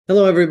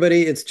Hello,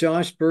 everybody. It's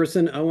Josh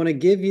Bersin. I want to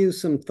give you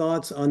some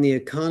thoughts on the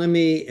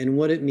economy and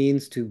what it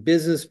means to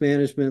business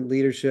management,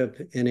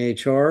 leadership, and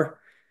HR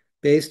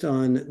based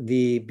on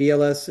the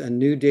BLS and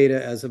new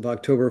data as of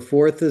October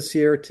 4th this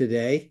year,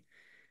 today.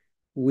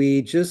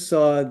 We just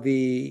saw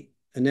the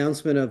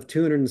announcement of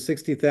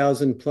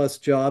 260,000 plus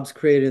jobs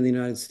created in the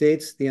United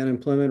States. The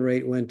unemployment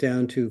rate went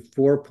down to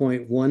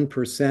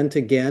 4.1%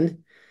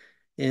 again.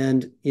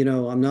 And,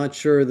 I'm not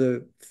sure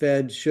the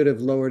Fed should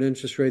have lowered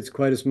interest rates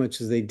quite as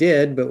much as they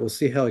did, but we'll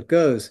see how it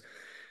goes.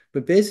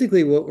 But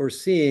basically, what we're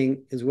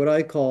seeing is what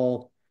I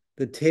call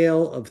the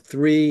tale of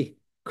three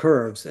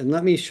curves. And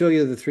let me show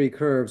you the three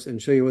curves and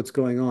show you what's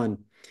going on.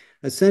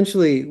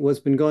 Essentially, what's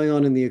been going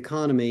on in the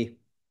economy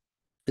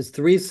is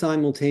three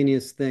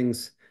simultaneous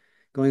things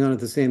going on at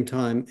the same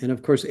time. And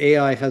of course,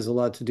 AI has a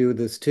lot to do with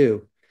this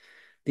too.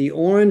 The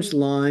orange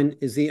line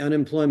is the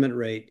unemployment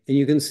rate. And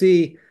you can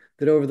see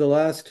that over the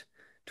last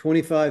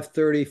 25,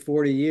 30,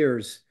 40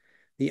 years,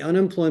 the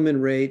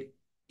unemployment rate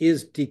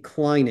is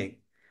declining.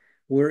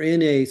 We're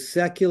in a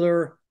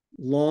secular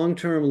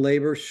long-term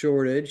labor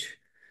shortage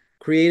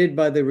created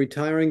by the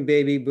retiring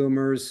baby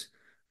boomers,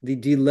 the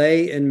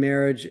delay in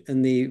marriage,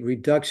 and the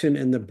reduction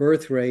in the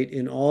birth rate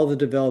in all the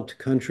developed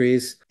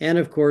countries, and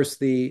of course,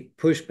 the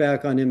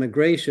pushback on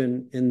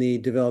immigration in the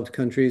developed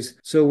countries.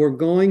 So we're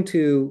going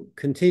to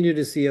continue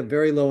to see a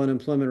very low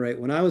unemployment rate.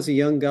 When I was a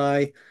young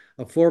guy,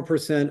 a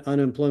 4%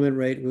 unemployment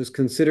rate was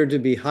considered to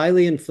be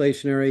highly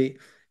inflationary,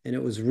 and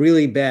it was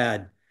really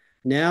bad.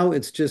 Now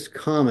it's just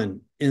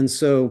common. And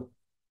so,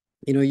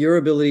 your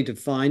ability to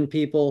find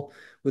people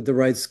with the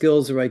right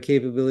skills, the right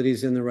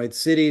capabilities in the right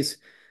cities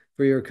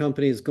for your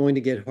company is going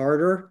to get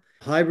harder.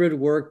 Hybrid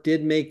work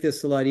did make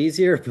this a lot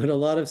easier, but a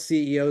lot of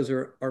CEOs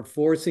are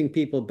forcing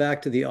people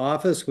back to the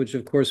office, which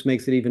of course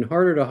makes it even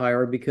harder to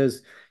hire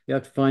because you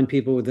have to find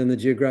people within the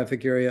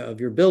geographic area of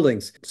your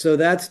buildings. So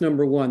that's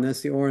number one.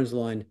 That's the orange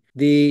line.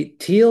 The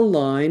teal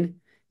line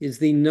is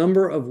the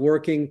number of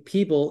working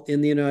people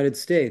in the United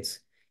States.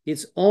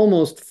 It's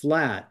almost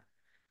flat.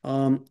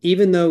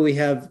 Even though we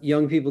have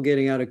young people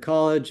getting out of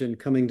college and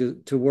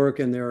coming to work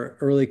in their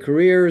early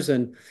careers,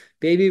 and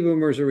baby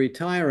boomers are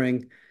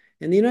retiring,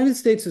 and the United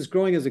States is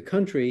growing as a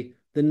country,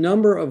 the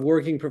number of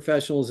working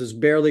professionals is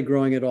barely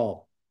growing at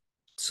all.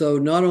 So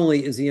not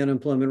only is the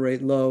unemployment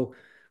rate low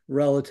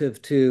relative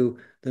to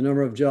the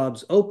number of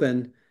jobs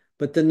open,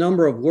 but the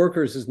number of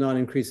workers is not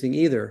increasing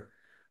either.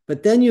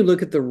 But then you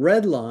look at the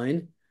red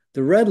line.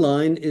 The red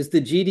line is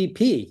the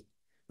GDP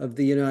of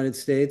the United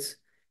States,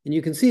 and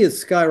you can see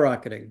it's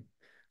skyrocketing.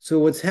 So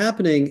what's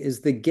happening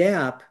is the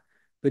gap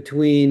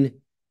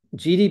between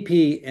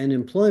GDP and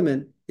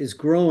employment is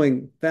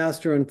growing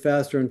faster and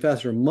faster and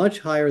faster, much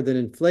higher than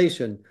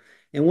inflation.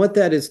 And what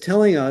that is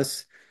telling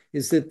us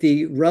is that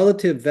the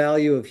relative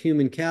value of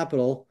human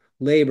capital,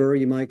 labor,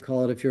 you might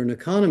call it if you're an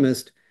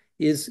economist,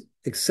 is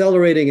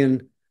accelerating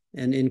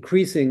and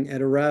increasing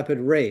at a rapid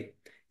rate.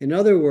 In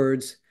other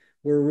words,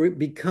 we're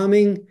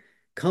becoming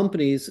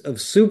companies of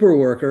super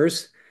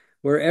workers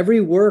where every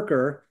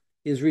worker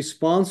is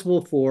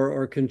responsible for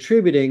or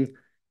contributing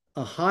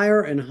a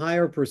higher and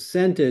higher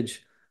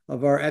percentage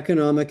of our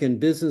economic and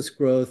business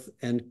growth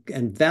and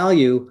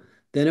value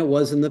than it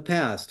was in the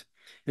past.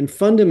 And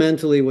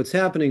fundamentally, what's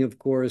happening, of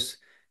course,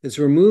 is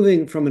we're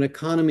moving from an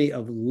economy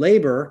of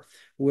labor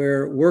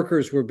where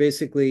workers were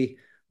basically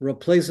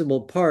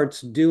replaceable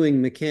parts doing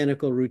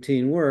mechanical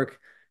routine work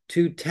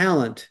to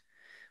talent,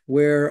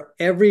 where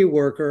every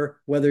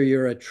worker, whether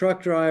you're a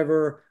truck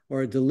driver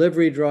or a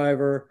delivery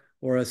driver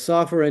or a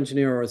software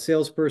engineer or a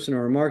salesperson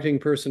or a marketing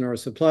person or a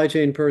supply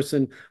chain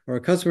person or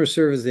a customer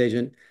service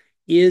agent,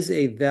 is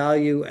a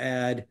value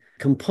add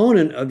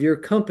component of your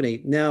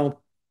company. Now,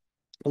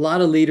 a lot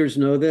of leaders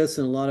know this,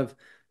 and a lot of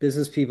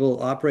business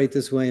people operate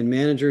this way, and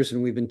managers,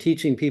 and we've been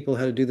teaching people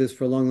how to do this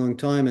for a long, long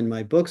time, and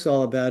my book's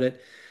all about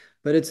it.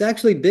 But it's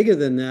actually bigger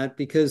than that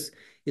because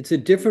it's a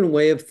different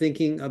way of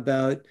thinking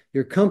about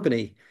your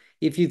company.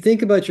 If you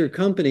think about your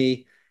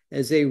company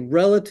as a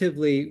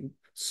relatively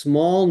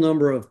small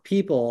number of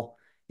people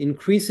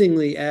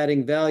increasingly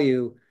adding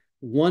value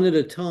one at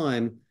a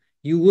time,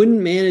 you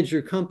wouldn't manage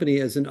your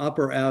company as an up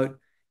or out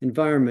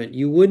environment.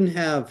 You wouldn't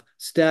have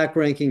stack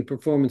ranking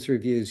performance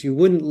reviews. You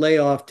wouldn't lay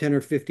off 10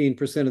 or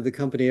 15% of the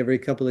company every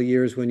couple of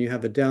years when you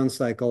have a down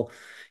cycle.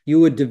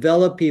 You would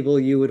develop people,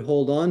 you would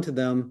hold on to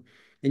them,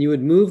 and you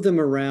would move them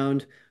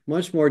around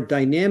much more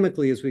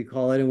dynamically, as we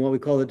call it, and what we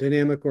call a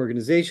dynamic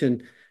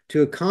organization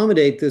to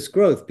accommodate this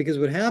growth. Because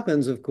what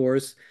happens, of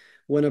course,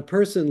 when a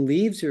person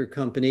leaves your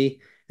company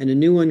and a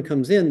new one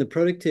comes in, the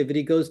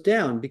productivity goes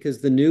down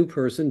because the new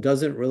person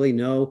doesn't really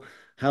know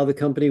how the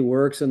company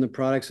works and the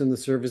products and the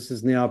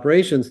services and the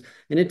operations.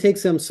 And it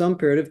takes them some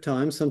period of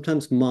time,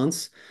 sometimes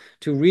months,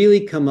 to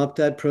really come up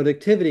that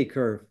productivity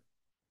curve.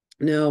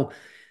 Now,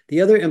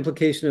 the other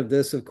implication of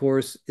this, of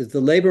course, is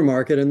the labor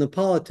market and the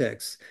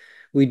politics.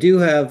 We do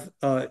have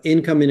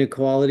income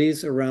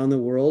inequalities around the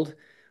world.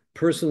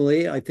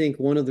 Personally, I think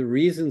one of the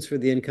reasons for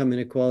the income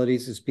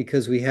inequalities is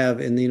because we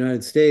have in the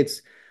United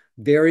States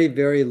very,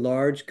 very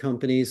large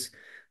companies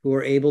who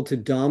are able to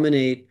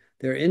dominate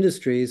their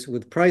industries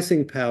with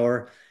pricing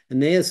power,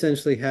 and they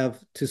essentially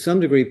have, to some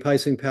degree,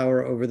 pricing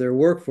power over their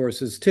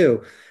workforces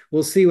too.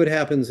 We'll see what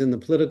happens in the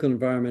political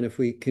environment if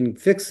we can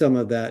fix some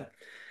of that.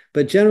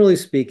 But generally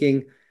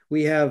speaking,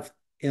 we have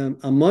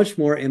a much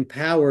more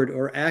empowered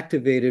or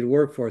activated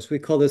workforce. We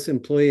call this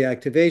employee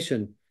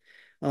activation.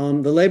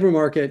 The labor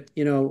market,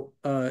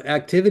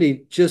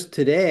 activity just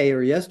today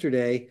or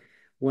yesterday,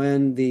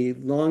 when the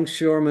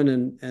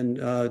longshoremen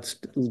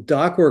and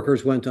dock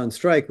workers went on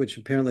strike, which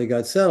apparently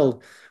got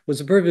settled,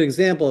 was a perfect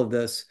example of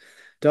this.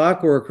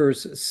 Dock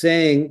workers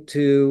saying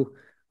to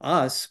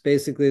us,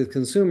 basically the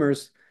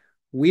consumers,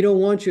 we don't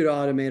want you to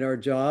automate our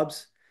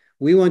jobs.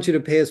 We want you to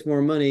pay us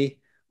more money,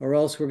 or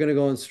else we're going to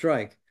go on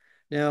strike.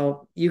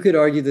 Now, you could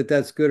argue that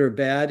that's good or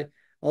bad.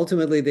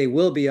 Ultimately, they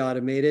will be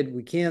automated.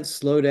 We can't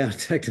slow down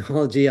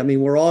technology. I mean,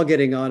 we're all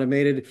getting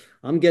automated.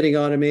 I'm getting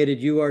automated.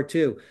 You are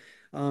too.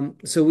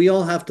 So we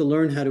all have to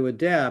learn how to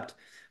adapt.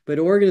 But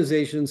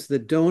organizations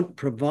that don't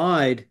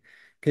provide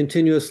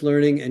continuous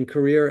learning and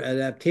career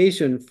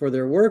adaptation for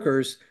their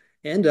workers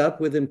end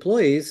up with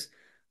employees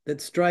that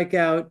strike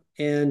out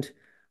and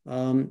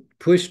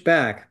push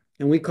back.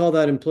 And we call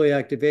that employee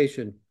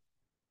activation.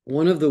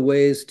 One of the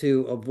ways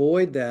to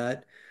avoid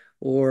that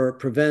or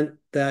prevent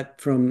that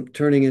from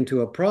turning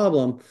into a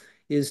problem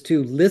is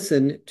to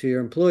listen to your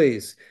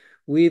employees.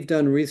 We've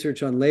done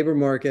research on labor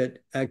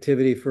market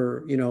activity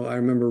for, I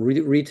remember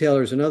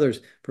retailers and others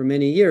for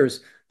many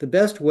years. The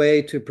best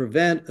way to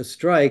prevent a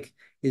strike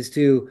is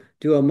to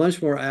do a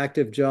much more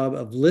active job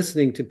of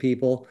listening to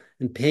people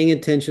and paying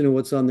attention to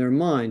what's on their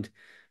mind.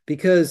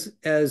 Because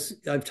as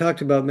I've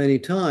talked about many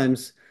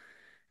times,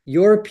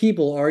 your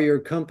people are your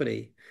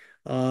company.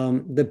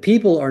 The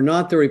people are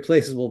not the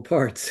replaceable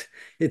parts.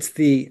 It's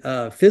the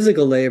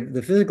physical labor,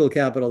 the physical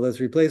capital that's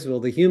replaceable.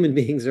 The human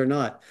beings are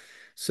not.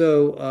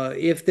 So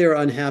if they're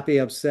unhappy,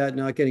 upset,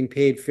 not getting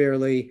paid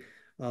fairly,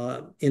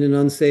 in an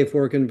unsafe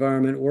work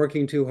environment,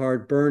 working too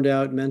hard, burned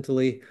out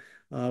mentally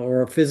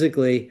or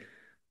physically,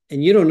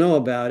 and you don't know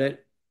about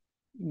it,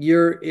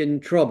 you're in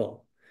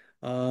trouble.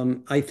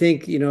 I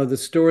think, the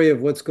story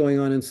of what's going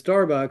on in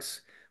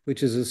Starbucks,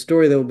 which is a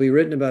story that will be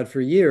written about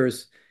for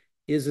years,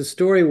 is a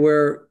story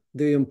where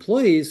the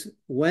employees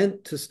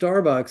went to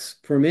Starbucks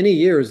for many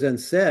years and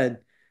said,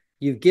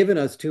 you've given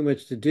us too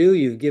much to do.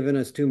 You've given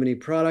us too many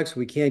products.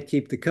 We can't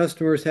keep the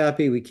customers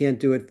happy. We can't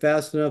do it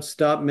fast enough.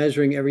 Stop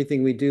measuring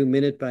everything we do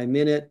minute by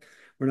minute.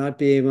 We're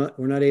not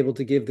able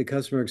to give the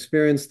customer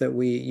experience that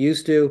we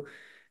used to.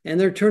 And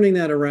they're turning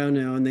that around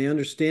now, and they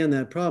understand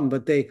that problem.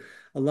 But a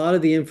lot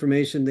of the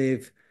information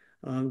they've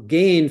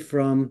gained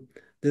from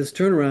this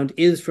turnaround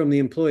is from the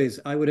employees.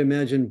 I would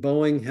imagine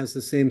Boeing has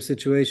the same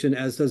situation,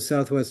 as does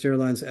Southwest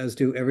Airlines, as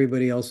do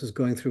everybody else who's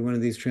going through one of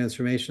these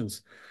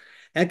transformations.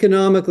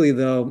 Economically,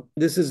 though,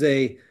 this is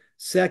a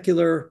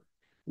secular,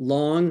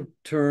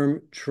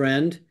 long-term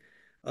trend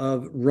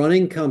of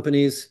running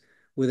companies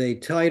with a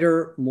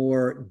tighter,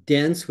 more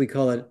dense, we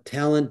call it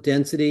talent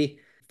density,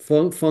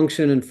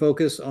 function and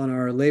focus on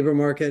our labor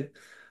market,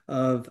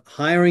 of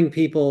hiring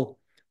people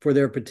for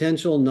their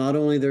potential, not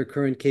only their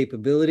current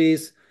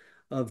capabilities,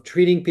 of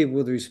treating people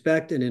with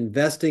respect and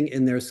investing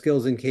in their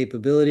skills and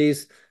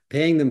capabilities,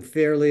 paying them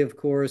fairly, of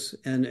course,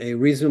 and a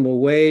reasonable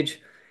wage,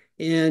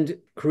 and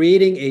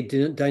creating a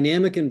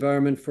dynamic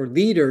environment for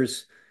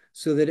leaders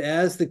so that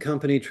as the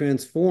company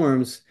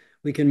transforms,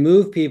 we can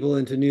move people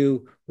into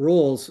new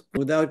roles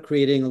without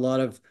creating a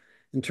lot of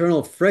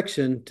internal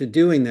friction to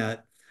doing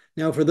that.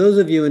 Now, for those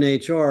of you in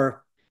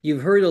HR,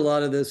 you've heard a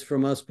lot of this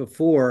from us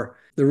before.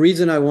 The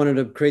reason I wanted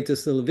to create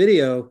this little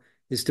video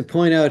is to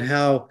point out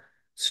how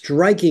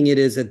striking it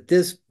is at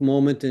this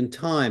moment in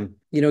time.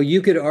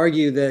 You could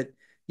argue that,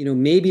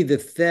 maybe the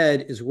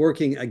Fed is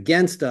working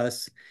against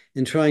us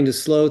in trying to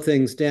slow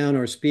things down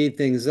or speed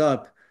things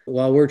up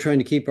while we're trying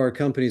to keep our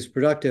companies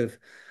productive.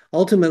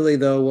 Ultimately,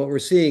 though, what we're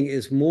seeing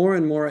is more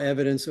and more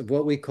evidence of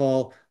what we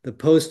call the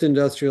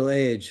post-industrial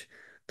age,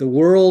 the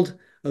world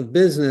of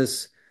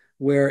business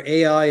where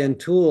AI and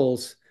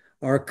tools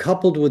are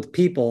coupled with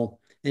people,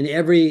 and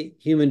every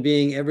human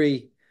being,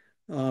 every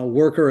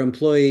worker,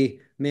 employee,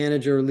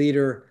 manager,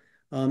 leader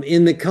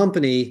in the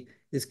company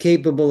is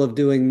capable of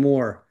doing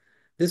more.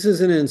 This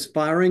is an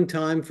inspiring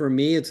time for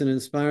me. It's an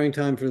inspiring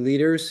time for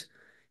leaders.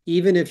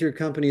 Even if your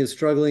company is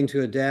struggling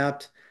to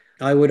adapt,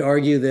 I would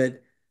argue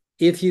that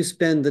if you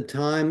spend the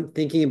time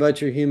thinking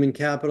about your human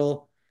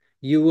capital,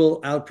 you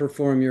will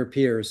outperform your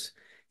peers.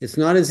 It's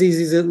not as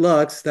easy as it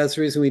looks. That's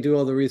the reason we do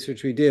all the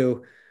research we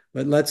do.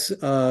 But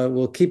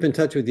we'll keep in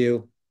touch with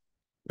you.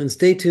 And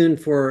stay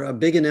tuned for a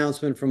big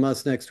announcement from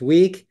us next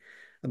week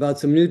about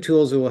some new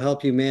tools that will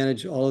help you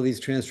manage all of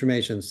these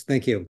transformations. Thank you.